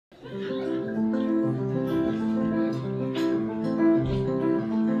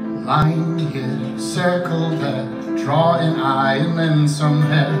Line here, circle there, draw an eye and then some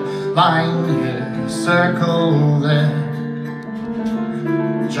hair. Line here, circle there.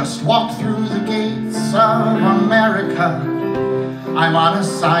 Just walk through the gates of America. I'm on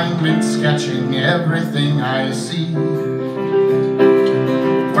assignment sketching everything I see.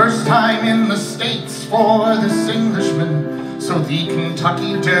 First time in the States for this Englishman, so the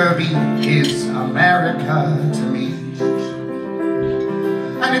Kentucky Derby is America to me.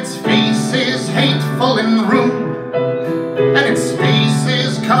 And its face is hateful and rude, and its face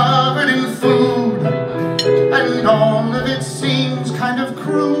is covered in food, and all of it seems kind of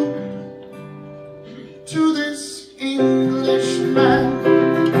crude to this Englishman,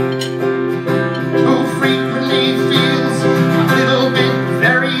 who frequently feels a little bit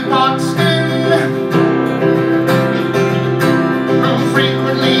very boxed in, who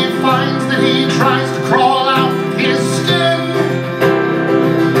frequently finds that he tries to crawl out his skin,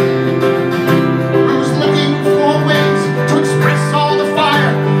 who's looking for ways to express all the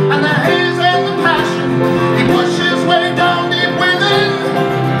fire and the haze and the passion he pushes way down deep within.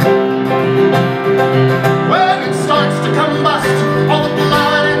 When it starts to combust, all the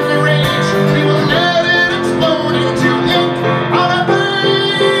blood and the rage, we will let it explode into ink on a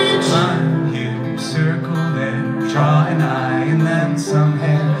page. Line here, circle there, draw an eye and then some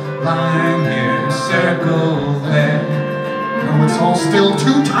hair. Line here, circle there. No, it's all still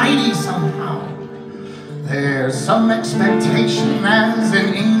too tidy somehow. There's some expectation as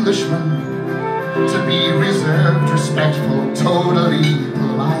an Englishman to be reserved, respectful, totally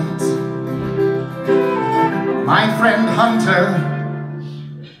polite. My friend Hunter,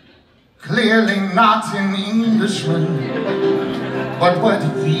 clearly not an Englishman, but what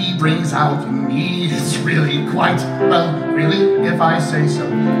he brings out in me is really quite, well, really, if I say so,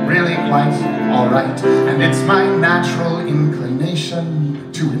 really quite alright. And it's my natural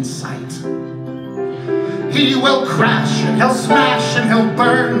inclination to incite. He will crash and he'll smash and he'll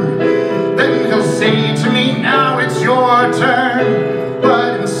burn. Then he'll say to me, now it's your turn.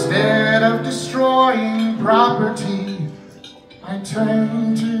 But instead of destroying property, I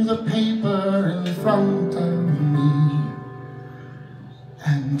turn to the paper in front of me.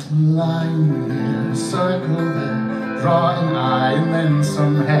 And line here, circle there, draw an eye and then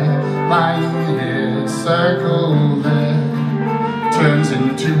some hair. Line here, circle there, turns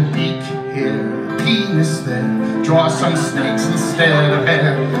into beak here. Penis there, draw some snakes instead of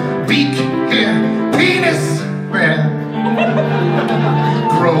hair. Beak here, penis where?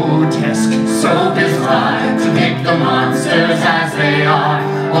 Grotesque, so bizarre, to pick the monsters as they are.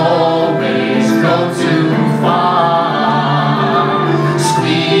 Always go too far.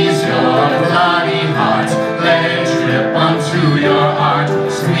 Squeeze your bloody heart, let it drip onto your art.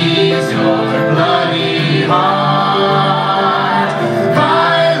 Squeeze your bloody heart.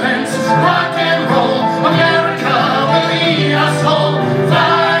 Violence, rock and roll, America will eat us whole.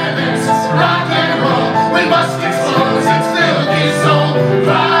 Violence, rock and roll, we must expose its filthy soul.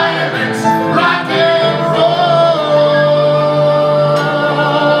 Violence, rock and roll.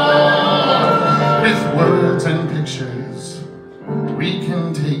 With words and pictures, we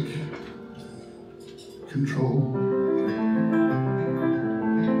can take control.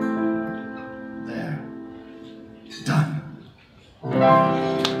 There. Done.